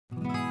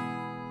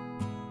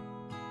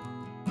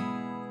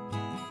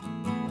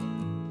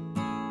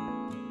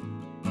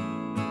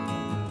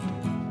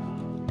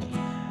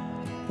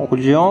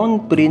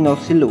Yvonne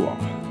Prenosilova.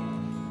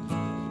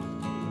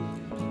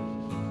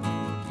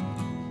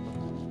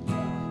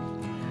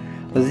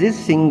 This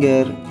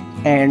singer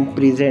and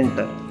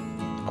presenter.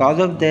 Cause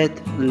of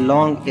death,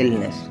 long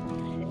illness.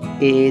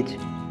 Age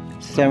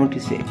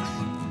 76.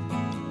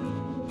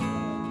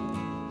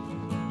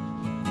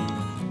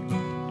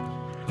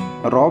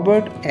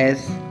 Robert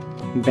S.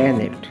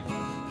 Bennett.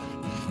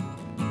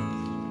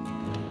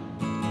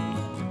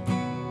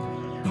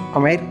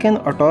 American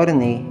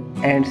attorney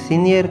and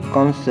senior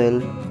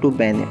counsel to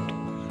Bennett.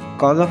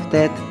 Cause of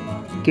death,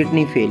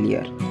 kidney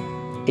failure.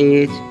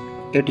 Age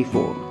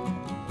 84.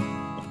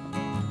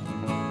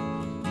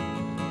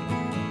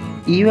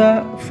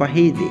 Eva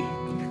Fahidi.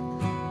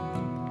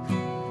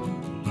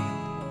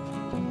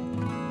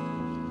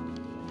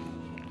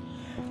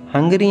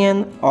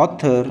 Hungarian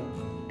author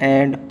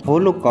and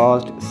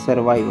Holocaust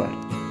survivor.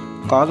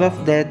 Cause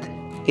of death,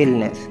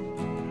 illness.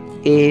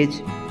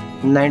 Age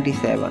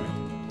 97.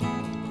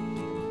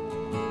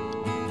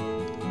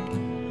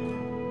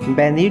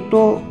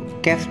 Benito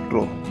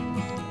Castro.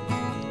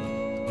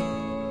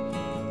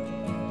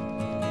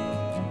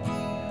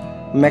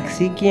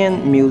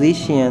 Mexican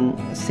musician,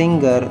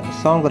 singer,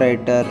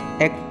 songwriter,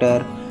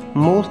 actor,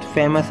 most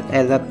famous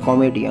as a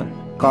comedian.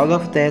 Cause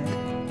of death,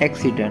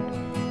 accident.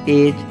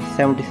 Age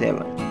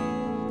 77.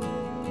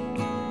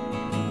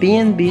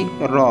 PnB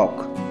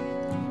Rock.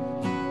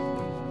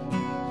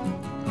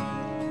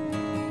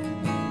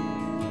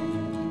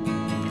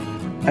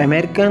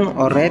 American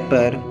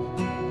rapper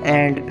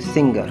and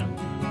singer.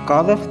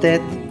 Cause of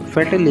death,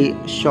 fatally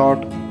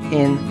shot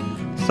in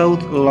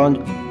South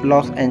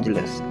Los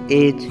Angeles.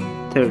 Age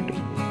 30.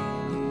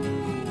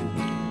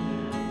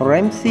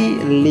 Ramsey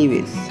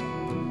Lewis.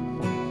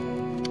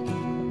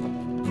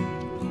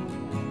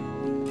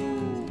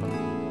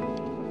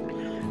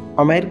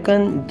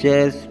 American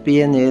jazz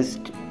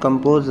pianist,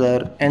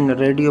 composer and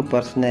radio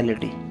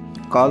personality.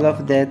 Cause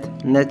of death,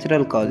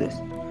 natural causes.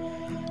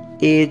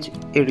 Age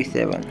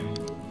 87.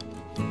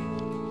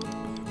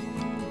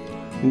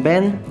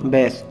 Ben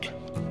Best.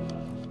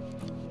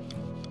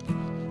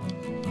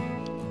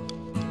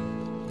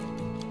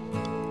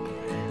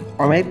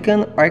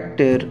 American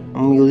actor,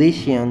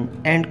 musician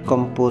and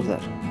composer.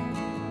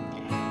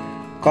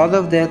 Cause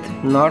of death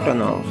not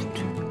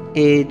announced.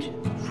 Age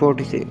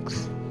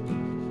 46.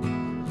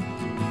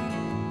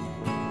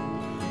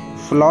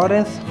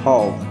 Florence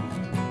Howe.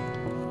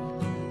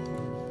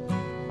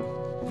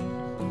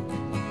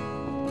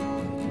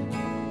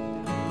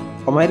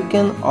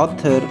 American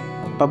author,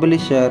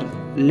 publisher,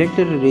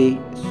 literary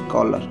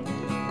scholar.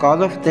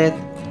 Cause of death,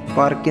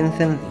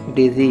 Parkinson's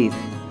disease.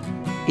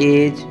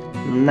 Age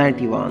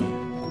 91.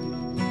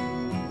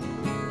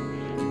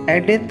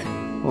 Edith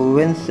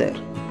Winsor.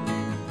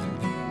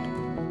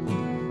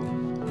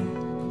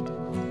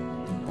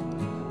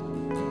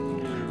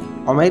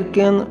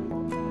 American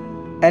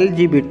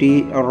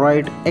LGBT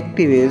right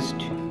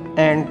activist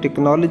and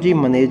technology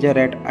manager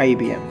at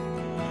IBM.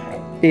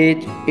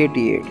 Age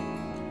 88.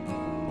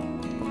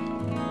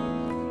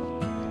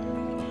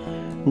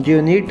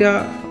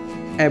 Juanita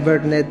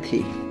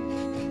Abernathy.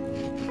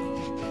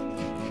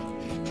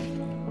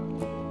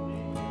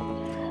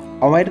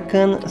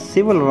 American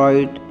civil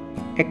rights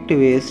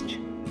activist.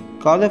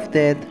 Cause of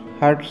death,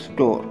 heart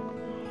stroke.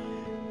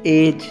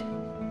 Age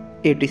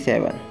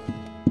 87.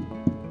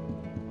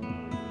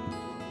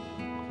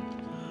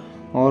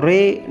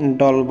 Ray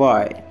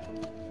Dolby.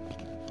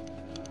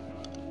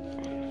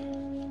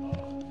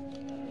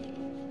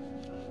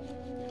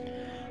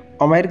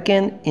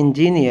 American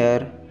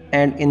engineer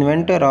and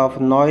inventor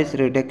of noise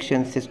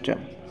reduction system.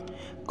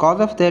 Cause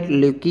of death,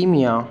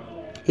 leukemia.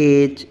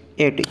 Age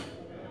 80.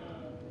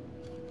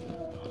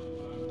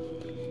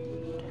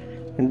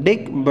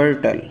 Dick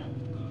Bertel.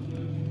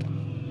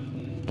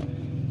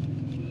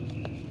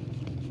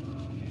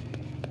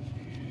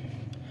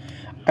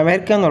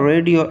 American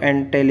radio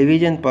and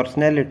television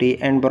personality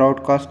and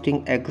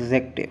broadcasting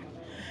executive.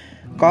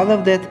 Cause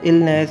of death,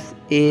 illness.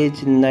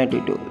 Age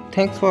 92.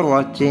 Thanks for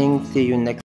watching. See you next.